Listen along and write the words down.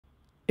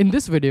In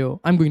this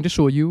video, I'm going to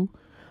show you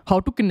how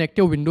to connect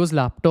your Windows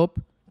laptop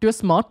to your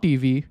smart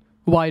TV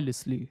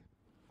wirelessly.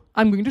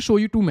 I'm going to show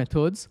you two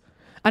methods,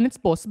 and it's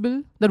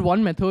possible that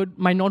one method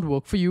might not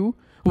work for you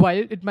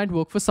while it might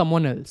work for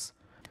someone else.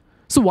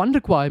 So one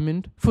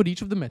requirement for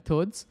each of the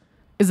methods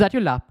is that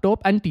your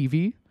laptop and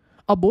TV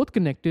are both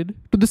connected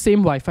to the same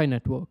Wi-Fi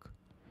network.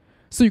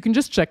 So you can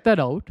just check that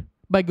out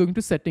by going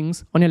to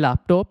settings on your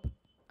laptop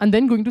and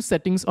then going to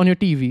settings on your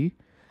TV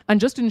and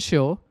just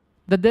ensure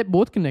that they're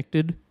both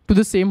connected to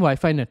the same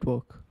Wi-Fi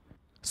network.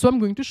 So I'm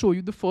going to show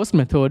you the first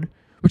method,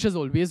 which has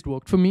always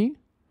worked for me,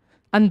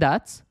 and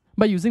that's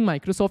by using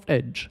Microsoft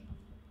Edge.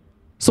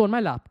 So on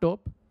my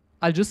laptop,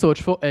 I'll just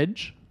search for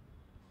Edge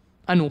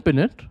and open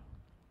it.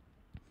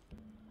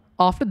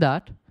 After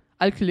that,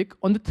 I'll click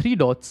on the three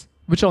dots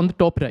which are on the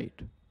top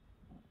right.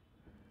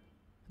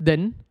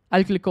 Then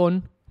I'll click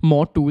on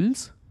More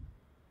Tools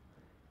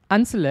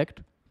and select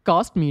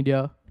Cast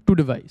Media to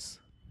Device.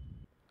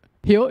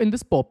 Here in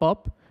this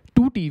pop-up,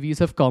 two TVs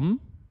have come,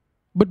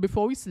 but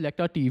before we select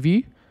our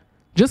TV,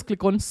 just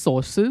click on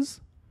Sources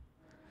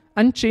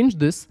and change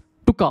this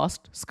to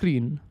Cast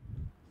Screen.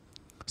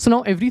 So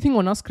now everything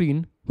on our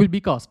screen will be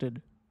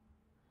casted.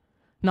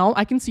 Now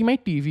I can see my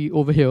TV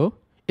over here.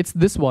 It's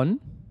this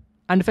one.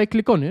 And if I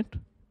click on it,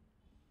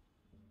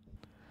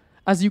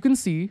 as you can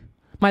see,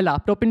 my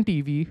laptop and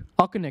TV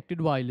are connected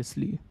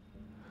wirelessly.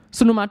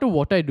 So no matter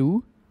what I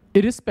do,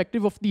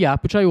 irrespective of the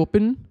app which I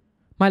open,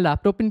 my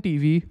laptop and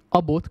TV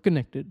are both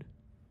connected.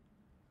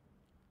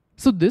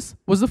 So this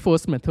was the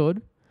first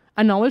method,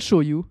 and now I'll show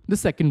you the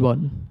second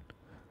one.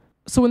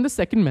 So in the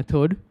second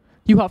method,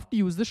 you have to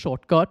use the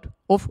shortcut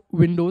of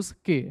Windows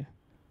K.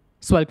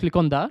 So I'll click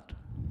on that.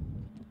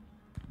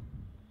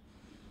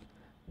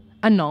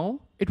 And now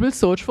it will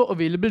search for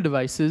available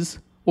devices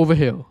over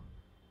here.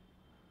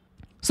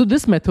 So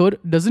this method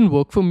doesn't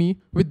work for me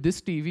with this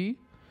TV,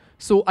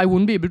 so I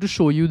won't be able to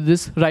show you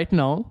this right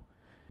now.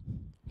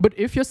 But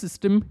if your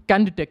system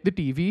can detect the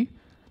TV,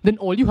 then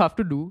all you have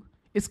to do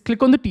is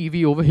click on the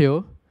TV over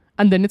here,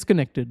 and then it's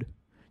connected.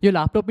 Your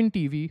laptop and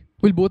TV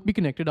will both be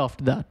connected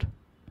after that.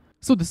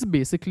 So this is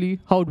basically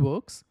how it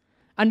works.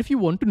 And if you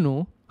want to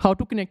know how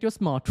to connect your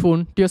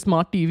smartphone to your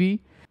smart TV,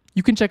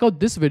 you can check out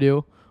this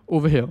video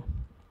over here.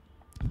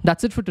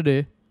 That's it for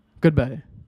today. Goodbye.